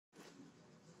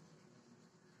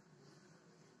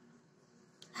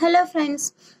Hello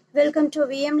friends, welcome to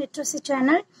VM Literacy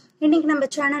channel. இன்னைக்கு நம்ம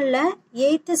சேனல்ல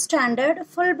 8th standard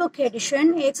full book edition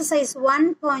exercise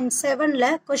 1.7ல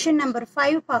question number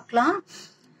 5 பார்க்கலாம்.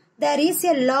 There is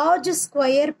a large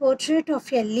square portrait of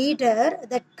a leader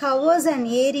that covers an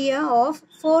area of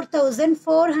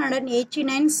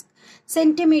 4,489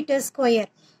 centimeters square.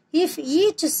 If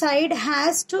each side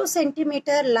has 2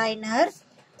 centimeter liner,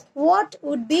 what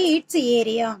would be its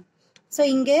area? So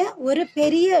இங்கே ஒரு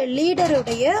பெரிய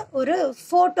லீடருடைய ஒரு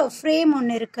photo frame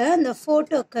ஒன்று இருக்குது. அந்த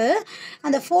ஃபோட்டோக்கு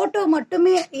அந்த photo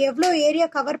மட்டுமே எவ்வளோ ஏரியா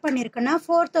கவர் பண்ணியிருக்குன்னா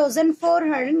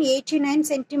 4,489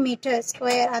 சென்டிமீட்டர்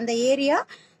ஸ்கொயர் அந்த ஏரியா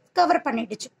கவர்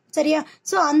பண்ணிடுச்சு. சரியா?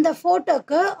 ஸோ அந்த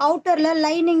ஃபோட்டோக்கு அவுட்டரில்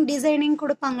லைனிங் டிசைனிங்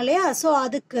கொடுப்பாங்க இல்லையா? ஸோ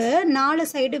அதுக்கு 4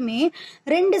 சைடுமே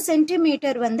 2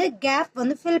 சென்டிமீட்டர் வந்து கேப்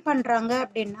வந்து ஃபில் பண்ணுறாங்க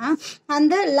அப்படின்னா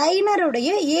அந்த லைனருடைய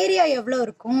ஏரியா எவ்வளோ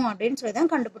இருக்கும் அப்படின்னு சொல்லி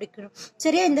தான் கண்டுபிடிக்கணும்.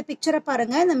 சரியா? இந்த பிக்சரை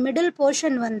பாருங்கள். இந்த மிடில்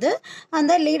போர்ஷன் வந்து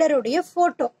அந்த லீடருடைய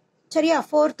ஃபோட்டோ. சரியா?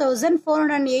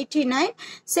 4,489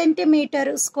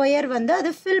 சென்டிமீட்டர் ஸ்கொயர் வந்து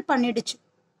அது ஃபில் பண்ணிடுச்சு.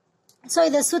 ஸோ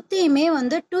இதை சுற்றியுமே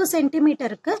வந்து 2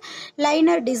 சென்டிமீட்டருக்கு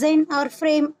liner design R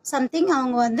frame something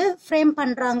அவங்க வந்து ஃப்ரேம்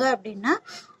பண்ணுறாங்க அப்படின்னா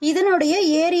இதனுடைய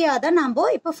ஏரியா தான் நம்ம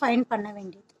இப்போ ஃபைண்ட் பண்ண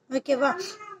வேண்டியது. ஓகேவா?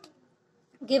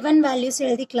 கிவன் வேல்யூஸ்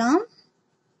எழுதிக்கலாம்.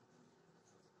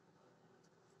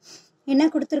 என்ன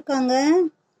கொடுத்துருக்காங்க?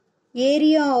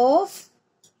 Area of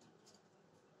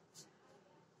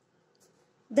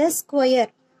the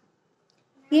square.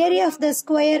 Area of the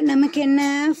square நமக்கு என்ன?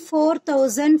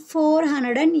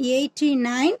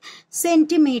 4,489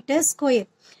 centimeter square.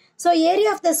 So area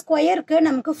of the squareக்கு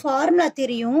நமக்கு formula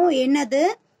தெரியும். என்னது?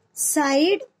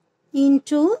 Side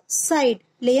into side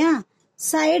இல்லையா?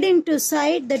 Side into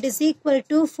side that is equal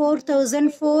to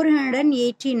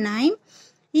 4,489.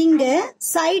 இங்க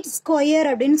side square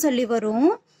அப்படின்னு சொல்லி வரும்.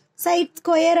 சைட்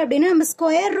ஸ்கொயர் அப்படின்னா நம்ம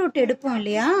ஸ்கொயர் ரூட் எடுப்போம்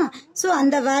இல்லையா? ஸோ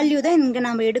அந்த வேல்யூ தான் இங்கே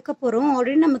நம்ம எடுக்க போகிறோம்.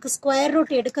 ஆல்ரெடி நமக்கு ஸ்கொயர்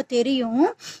ரூட் எடுக்க தெரியும்.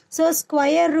 So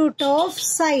square root off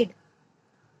side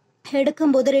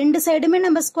எடுக்கும்போது 2 சைடுமே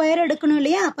நம்ம ஸ்கொயர் எடுக்கணும்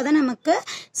இல்லையா? அப்போ தான் நமக்கு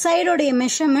சைடோடைய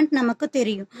மெஷர்மெண்ட் நமக்கு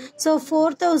தெரியும். ஸோ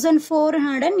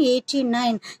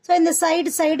 4,489. ஸோ இந்த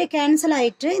சைடு கேன்சல்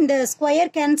ஆகிட்டு இந்த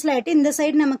ஸ்கொயர் கேன்சல் ஆகிட்டு இந்த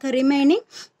சைடு நமக்கு ரிமைனிங்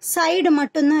சைடு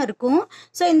மட்டும்தான் இருக்கும்.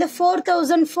 ஸோ இந்த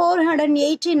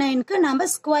 4,489க்கு நம்ம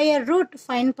ஸ்கொயர் ரூட்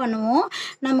ஃபைண்ட் பண்ணுவோம்.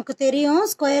 நமக்கு தெரியும்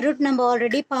ஸ்கொயர் ரூட் நம்ம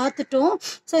ஆல்ரெடி பார்த்துட்டோம்.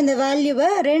 ஸோ இந்த வேல்யூவை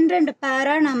 2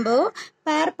 பேராக நம்ம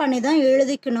பேர் பண்ணி தான்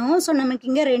எழுதிக்கணும். ஸோ நமக்கு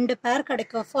இங்கே 2 பேர்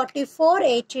கிடைக்கும்.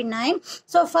 4489.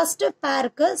 ஸோ ஃபர்ஸ்ட்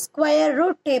பேருக்கு ஸ்கொயர்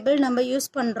ரூட் டேபிள் நம்ம யூஸ்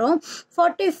பண்ணுறோம்.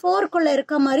 44க்குள்ளே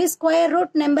இருக்க மாதிரி ஸ்கொயர்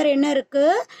ரூட் நம்பர் என்ன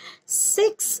இருக்குது?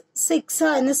 6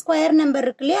 இந்த ஸ்கொயர் நம்பர்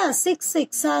இருக்கு இல்லையா? 6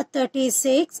 6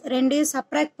 36. ரெண்டையும்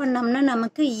சப்ராக்ட் பண்ணோம்னா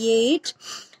நமக்கு 8.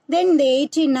 தென் இந்த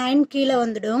 89 கீழே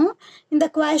வந்துடும். இந்த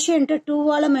குவாஷியன்ட்டு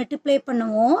 2ஆல் மல்டிப்ளை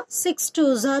பண்ணுவோம். 6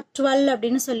 2s 12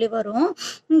 அப்படின்னு சொல்லி வரும்.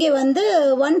 இங்கே வந்து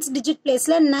 1 டிஜிட்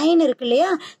பிளேஸில் 9 இருக்கு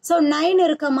இல்லையா? ஸோ 9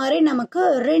 இருக்க மாதிரி நமக்கு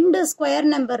 2 ஸ்கொயர்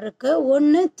நம்பர் இருக்கு.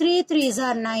 ஒன்று 3 3s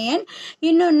 9,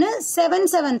 இன்னொன்று 7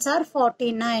 7s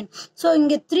 49. ஸோ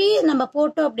இங்கே 3 நம்ம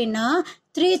போட்டோம் அப்படின்னா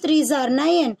 3 3s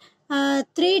 9,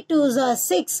 3 2s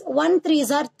 6, 1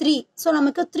 3s 3. ஸோ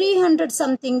நமக்கு 300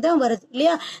 சம்திங் தான் வருது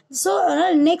இல்லையா? ஸோ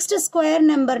நெக்ஸ்ட் ஸ்கொயர்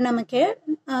நம்பர் நமக்கு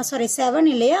 7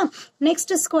 இல்லையா?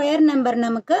 நெக்ஸ்ட் ஸ்கொயர் நம்பர்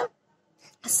நமக்கு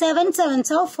 7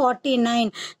 7s 49.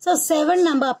 ஸோ 7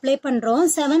 நம்ம அப்ளை பண்ணுறோம்.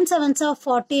 7 7s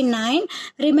 49,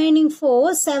 remaining 4,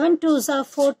 7 2s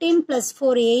 14 plus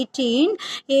 4 18,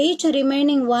 8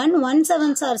 remaining 1, 1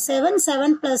 7s 7, 7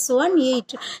 plus 1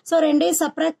 8. So ரெண்டையும்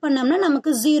சப்ராக்ட் பண்ணோம்னா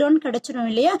நமக்கு 0ன்னு கிடைச்சிடும்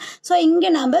இல்லையா? ஸோ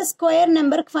இங்கே நம்ம ஸ்கொயர்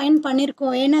நம்பருக்கு ஃபைண்ட்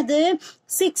பண்ணியிருக்கோம். என்னது?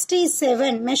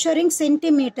 67 மெஷரிங்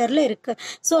சென்டிமீட்டரில் இருக்குது.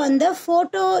 ஸோ அந்த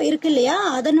ஃபோட்டோ இருக்கு இல்லையா?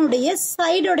 அதனுடைய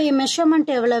சைடோடைய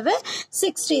மெஷர்மெண்ட் எவ்வளவு?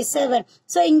 67.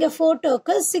 ஸோ இங்கே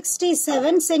ஃபோட்டோக்கு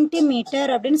 67 சென்டிமீட்டர்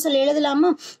அப்படின்னு சொல்லி எழுதலாமா?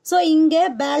 ஸோ இங்கே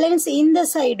பேலன்ஸ் இந்த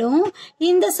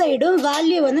சைடும்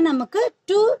வேல்யூ வந்து நமக்கு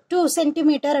 2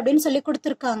 சென்டிமீட்டர் அப்படின்னு சொல்லி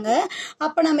கொடுத்துருக்காங்க.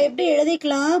 அப்போ நம்ம எப்படி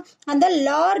எழுதிக்கலாம்? அந்த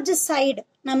லார்ஜ் சைடு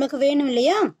நமக்கு வேணும்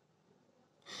இல்லையா?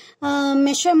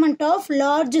 மெஷர்மெண்ட் ஆஃப்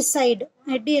லார்ஜ் சைடு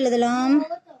எப்படி எழுதலாம்?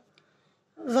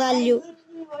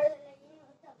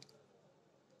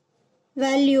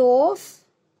 Value of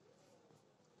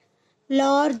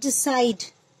large side.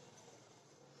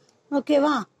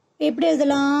 ஓகேவா? எப்படி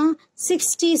எழுதலாம்?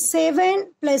 67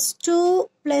 plus 2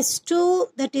 plus 2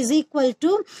 that is equal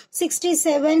to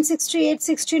 67, 68,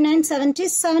 69, 70,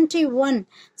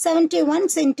 71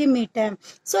 centimetre.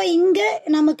 So இங்கே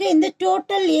நமக்கு இந்த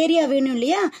டோட்டல் ஏரியா வேணும்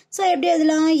இல்லையா? ஸோ எப்படி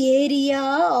எழுதலாம்? Area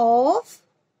of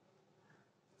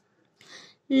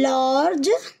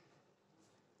large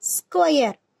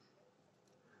square.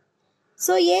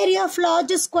 So area of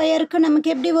large ஸ்கொயருக்கு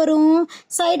நமக்கு எப்படி வரும்?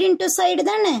 சைடு இன்டூ சைடு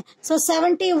தானே. So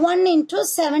 71 into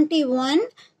 71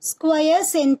 square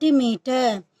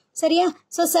centimetre. சரியா?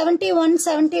 ஸோ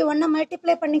 71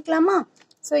 மல்டிப்ளை பண்ணிக்கலாமா?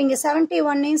 ஸோ இங்கே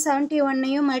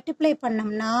 71 மல்டிப்ளை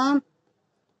பண்ணோம்னா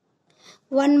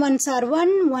 1 1s are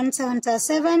 1, 1 7s are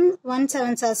 7, 1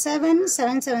 7s are 7,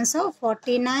 7 7s are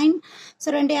 49. So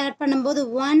ரெண்டு ஆட் பண்ணும்போது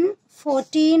 1,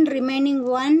 14, remaining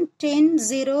 1, 10,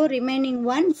 0, remaining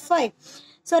 1, 5.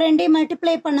 So ரெண்டே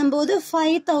மல்டிப்ளை பண்ணும்போது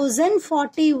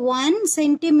 5041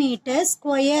 சென்டிமீட்டர்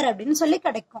ஸ்கொயர் அப்படின்னு சொல்லி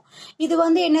கிடைக்கும். இது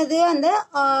வந்து என்னது? அந்த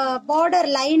பார்டர்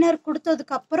லைனர்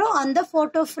கொடுத்ததுக்கு அப்புறம் அந்த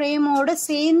போட்டோ ஃப்ரேமோட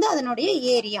சேர்ந்து அதனுடைய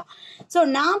ஏரியா. ஸோ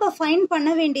நாம ஃபைண்ட் பண்ண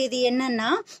வேண்டியது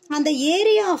என்னன்னா அந்த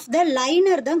ஏரியா ஆஃப் த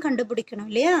லைனர் தான் கண்டுபிடிக்கணும்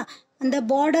இல்லையா? அந்த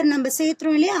பார்டர் நம்ம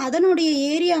சேர்த்துறோம் இல்லையா? அதனுடைய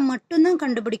ஏரியா மட்டும்தான்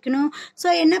கண்டுபிடிக்கணும். ஸோ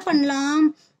என்ன பண்ணலாம்?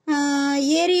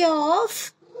 Area of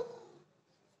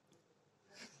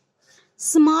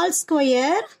small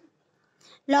square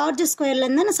large ஸ்கொயர்ல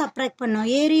இருந்து நான் சப்ராக்ட் பண்ணோம்.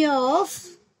 Area of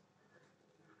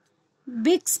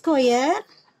big square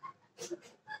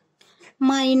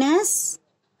minus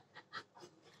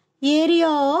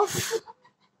area of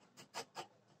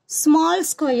small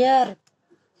square.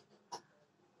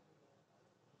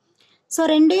 So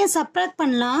ரெண்டையும் சப்ராக்ட்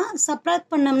பண்ணலாம்.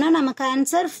 சப்ராக்ட் பண்ணோம்னா நமக்கு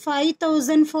ஆன்சர்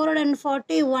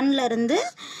 5441 இருந்து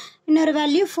இன்னொரு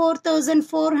வேல்யூ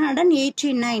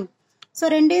 4489. ஸோ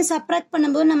ரெண்டையும் சப்ராக்ட்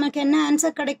பண்ணும்போது நமக்கு என்ன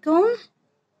ஆன்சர் கிடைக்கும்?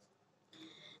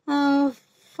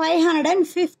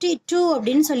 552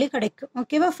 அப்படின்னு சொல்லி கிடைக்கும்.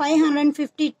 ஓகேவா?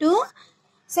 552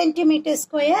 centimetre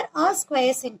square R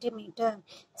square centimetre.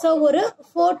 So ஒரு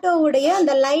ஃபோட்டோவுடைய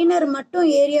அந்த லைனர் மட்டும்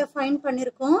ஏரியா ஃபைண்ட்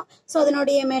பண்ணியிருக்கோம். ஸோ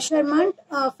அதனுடைய மெஷர்மெண்ட்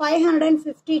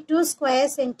 552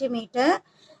 ஸ்கொயர் சென்டிமீட்டர்.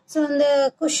 ஸோ இந்த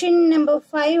கொஷின் நம்பர்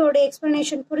 5 ஓட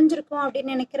எக்ஸ்பிளனேஷன் புரிஞ்சிருக்கும்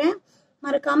அப்படின்னு நினைக்கிறேன்.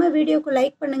 மறக்காம வீடியோக்கு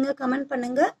லைக் பண்ணுங்க, கமெண்ட்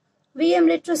பண்ணுங்க. VM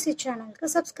Literacy சேனலுக்கு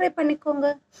சப்ஸ்கிரைப் பண்ணிக்கோங்க.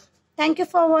 தேங்க்யூ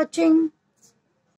ஃபார் வாட்சிங்.